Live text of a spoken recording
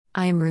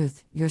"I am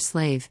Ruth, your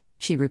slave,"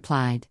 she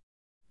replied.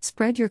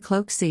 "Spread your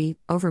cloak,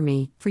 over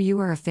me, for you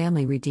are a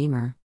family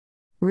redeemer."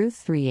 Ruth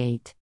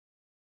 3:8.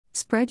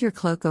 Spread your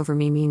cloak over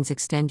me means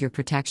extend your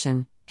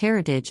protection,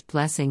 heritage,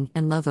 blessing,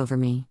 and love over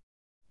me.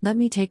 Let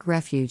me take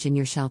refuge in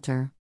your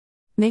shelter.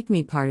 Make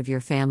me part of your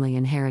family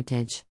and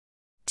heritage.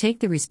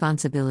 Take the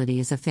responsibility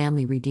as a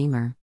family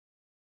redeemer.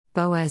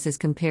 Boaz is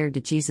compared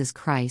to Jesus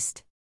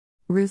Christ.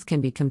 Ruth can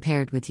be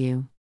compared with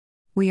you.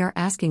 We are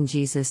asking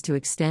Jesus to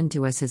extend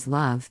to us his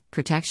love,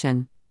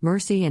 protection,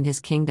 mercy, and his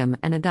kingdom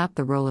and adopt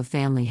the role of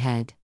family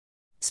head.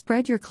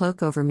 Spread your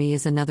cloak over me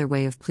is another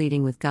way of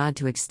pleading with God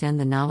to extend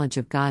the knowledge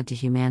of God to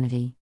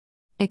humanity.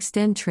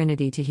 Extend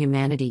Trinity to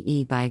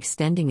humanity by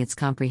extending its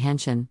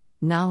comprehension,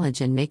 knowledge,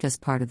 and make us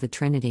part of the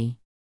Trinity.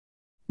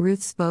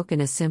 Ruth spoke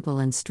in a simple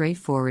and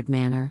straightforward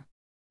manner.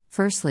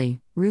 Firstly,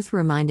 Ruth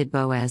reminded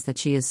Boaz that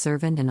she is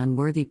servant and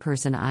unworthy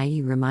person,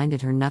 i.e.,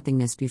 reminded her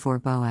nothingness before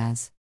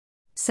Boaz.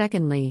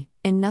 Secondly,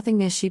 in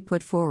nothingness she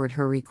put forward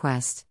her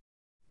request.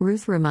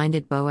 Ruth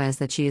reminded Boaz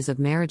that she is of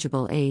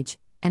marriageable age,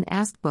 and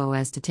asked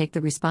Boaz to take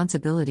the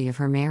responsibility of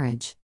her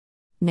marriage.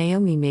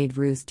 Naomi made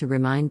Ruth to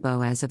remind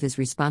Boaz of his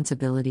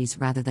responsibilities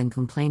rather than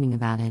complaining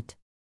about it.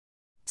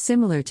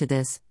 Similar to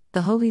this,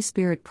 the Holy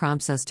Spirit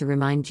prompts us to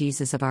remind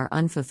Jesus of our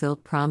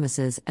unfulfilled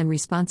promises and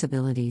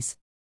responsibilities.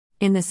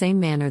 In the same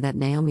manner that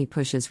Naomi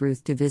pushes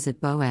Ruth to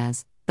visit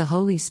Boaz, the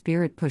Holy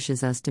Spirit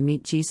pushes us to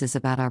meet Jesus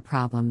about our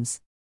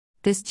problems.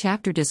 This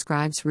chapter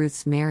describes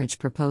Ruth's marriage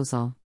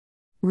proposal.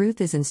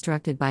 Ruth is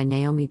instructed by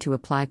Naomi to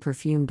apply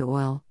perfumed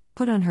oil,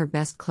 put on her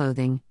best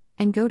clothing,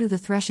 and go to the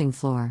threshing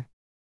floor.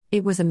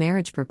 It was a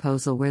marriage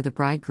proposal where the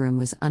bridegroom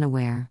was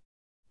unaware.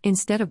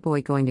 Instead of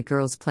boy going to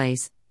girl's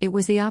place, it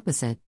was the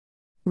opposite.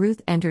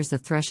 Ruth enters the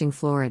threshing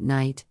floor at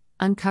night,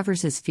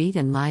 uncovers his feet,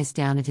 and lies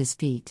down at his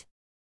feet.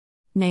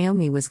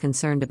 Naomi was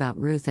concerned about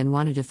Ruth and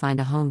wanted to find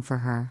a home for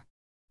her.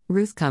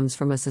 Ruth comes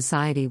from a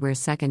society where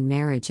second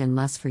marriage and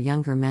lust for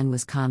younger men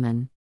was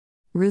common.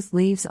 Ruth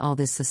leaves all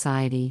this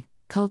society,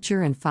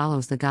 culture, and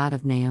follows the God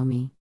of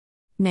Naomi.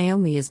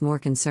 Naomi is more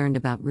concerned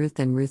about Ruth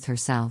than Ruth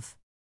herself.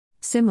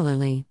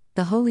 Similarly,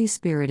 the Holy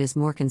Spirit is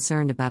more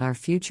concerned about our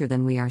future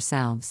than we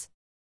ourselves.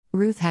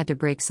 Ruth had to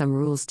break some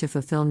rules to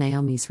fulfill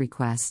Naomi's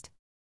request.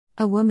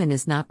 A woman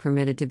is not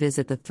permitted to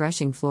visit the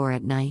threshing floor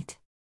at night.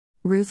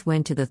 Ruth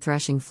went to the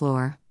threshing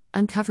floor,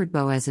 uncovered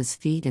Boaz's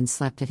feet, and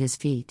slept at his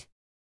feet.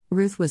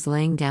 Ruth was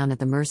laying down at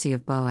the mercy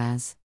of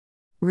Boaz.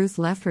 Ruth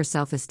left her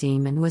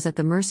self-esteem and was at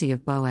the mercy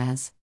of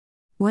Boaz.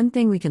 One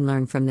thing we can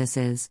learn from this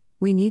is,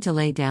 we need to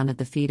lay down at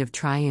the feet of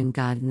Triune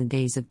God in the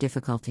days of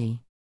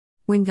difficulty.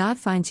 When God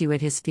finds you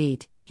at his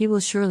feet, he will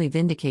surely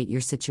vindicate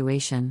your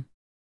situation.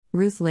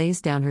 Ruth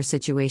lays down her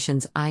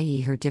situations,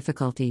 i.e., her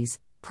difficulties,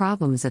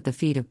 problems, at the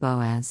feet of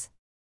Boaz.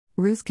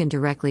 Ruth can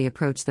directly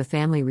approach the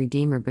family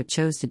redeemer but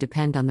chose to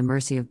depend on the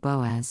mercy of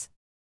Boaz.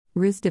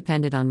 Ruth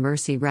depended on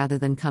mercy rather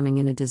than coming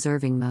in a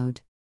deserving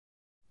mode.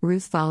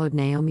 Ruth followed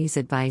Naomi's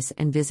advice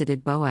and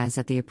visited Boaz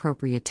at the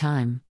appropriate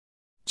time.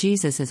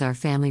 Jesus is our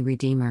family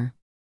redeemer.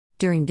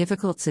 During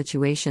difficult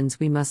situations,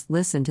 we must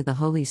listen to the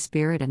Holy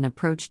Spirit and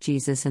approach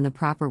Jesus in the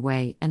proper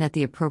way and at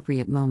the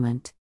appropriate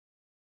moment.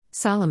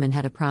 Solomon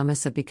had a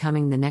promise of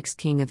becoming the next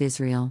king of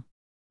Israel.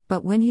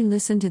 But when he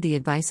listened to the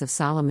advice of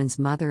Solomon's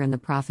mother and the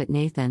prophet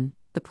Nathan,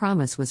 the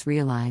promise was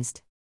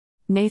realized.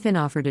 Nathan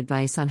offered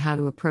advice on how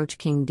to approach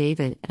King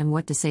David and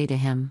what to say to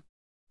him.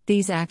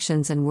 These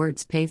actions and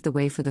words paved the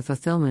way for the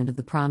fulfillment of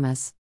the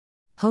promise.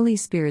 Holy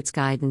Spirit's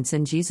guidance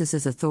and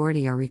Jesus'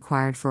 authority are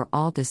required for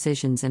all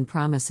decisions and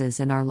promises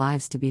in our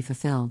lives to be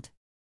fulfilled.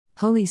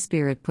 Holy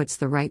Spirit puts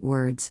the right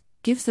words,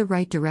 gives the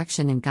right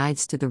direction, and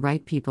guides to the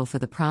right people for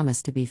the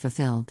promise to be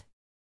fulfilled.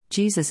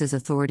 Jesus'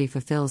 authority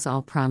fulfills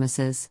all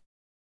promises.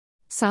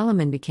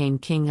 Solomon became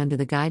king under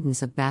the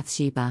guidance of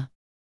Bathsheba.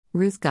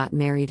 Ruth got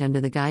married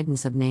under the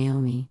guidance of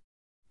Naomi.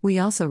 We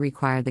also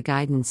require the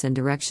guidance and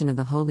direction of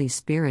the Holy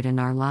Spirit in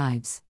our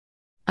lives.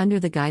 Under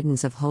the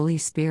guidance of Holy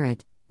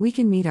Spirit, we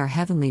can meet our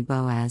heavenly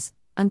Boaz,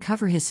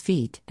 uncover his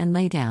feet, and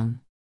lay down.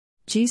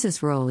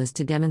 Jesus' role is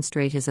to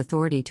demonstrate his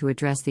authority to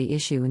address the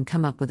issue and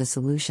come up with a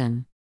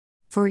solution.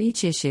 For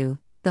each issue,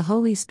 the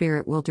Holy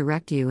Spirit will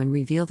direct you and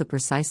reveal the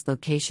precise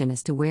location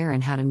as to where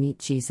and how to meet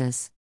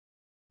Jesus.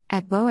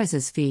 At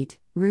Boaz's feet,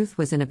 Ruth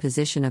was in a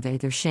position of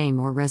either shame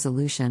or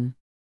resolution.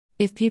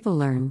 If people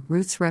learn,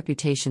 Ruth's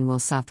reputation will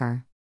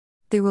suffer.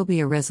 There will be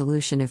a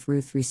resolution if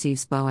Ruth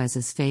receives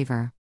Boaz's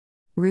favor.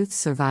 Ruth's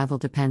survival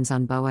depends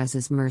on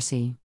Boaz's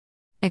mercy.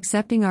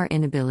 Accepting our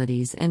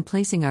inabilities and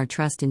placing our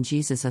trust in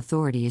Jesus'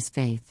 authority is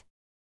faith.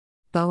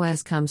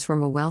 Boaz comes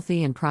from a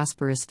wealthy and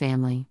prosperous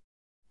family.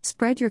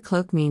 Spread your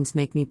cloak means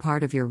make me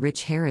part of your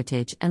rich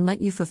heritage and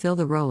let you fulfill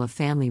the role of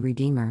family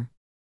redeemer.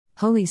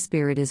 Holy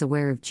Spirit is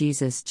aware of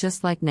Jesus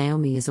just like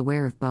Naomi is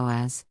aware of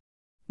Boaz.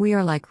 We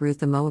are like Ruth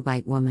the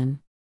Moabite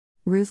woman.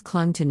 Ruth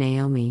clung to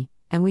Naomi,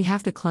 and we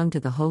have to clung to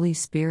the Holy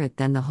Spirit.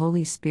 Then the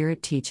Holy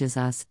Spirit teaches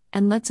us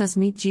and lets us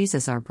meet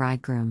Jesus, our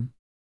bridegroom.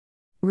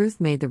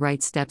 Ruth made the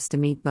right steps to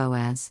meet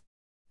Boaz.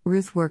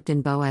 Ruth worked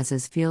in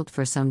Boaz's field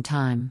for some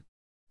time.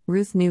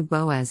 Ruth knew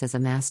Boaz as a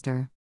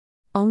master.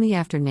 Only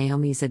after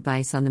Naomi's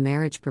advice on the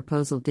marriage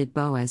proposal did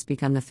Boaz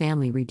become the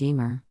family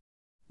redeemer.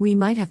 We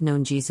might have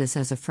known Jesus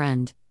as a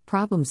friend,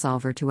 problem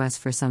solver to us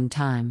for some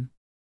time.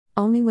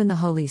 Only when the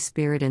Holy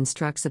Spirit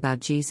instructs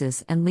about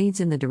Jesus and leads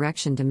in the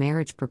direction to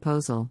marriage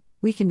proposal,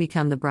 we can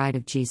become the bride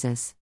of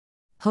Jesus.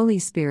 Holy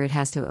Spirit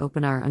has to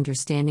open our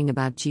understanding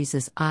about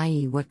Jesus,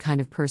 i.e., what kind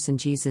of person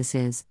Jesus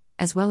is,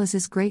 as well as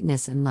his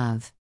greatness and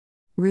love.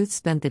 Ruth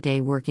spent the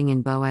day working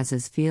in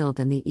Boaz's field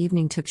and the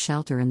evening took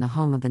shelter in the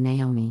home of the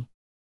Naomi.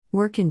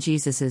 Work in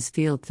Jesus's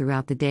field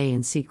throughout the day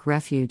and seek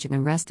refuge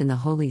and rest in the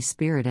Holy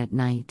Spirit at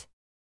night.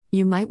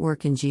 You might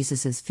work in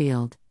Jesus's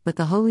field, but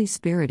the Holy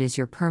Spirit is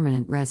your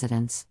permanent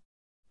residence.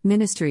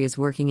 Ministry is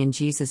working in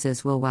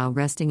Jesus's will while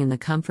resting in the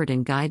comfort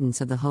and guidance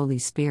of the Holy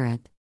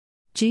Spirit.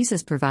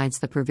 Jesus provides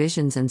the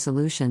provisions and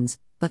solutions,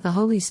 but the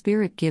Holy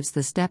Spirit gives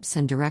the steps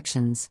and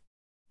directions.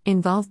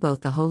 Involve both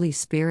the Holy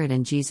Spirit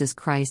and Jesus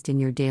Christ in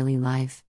your daily life.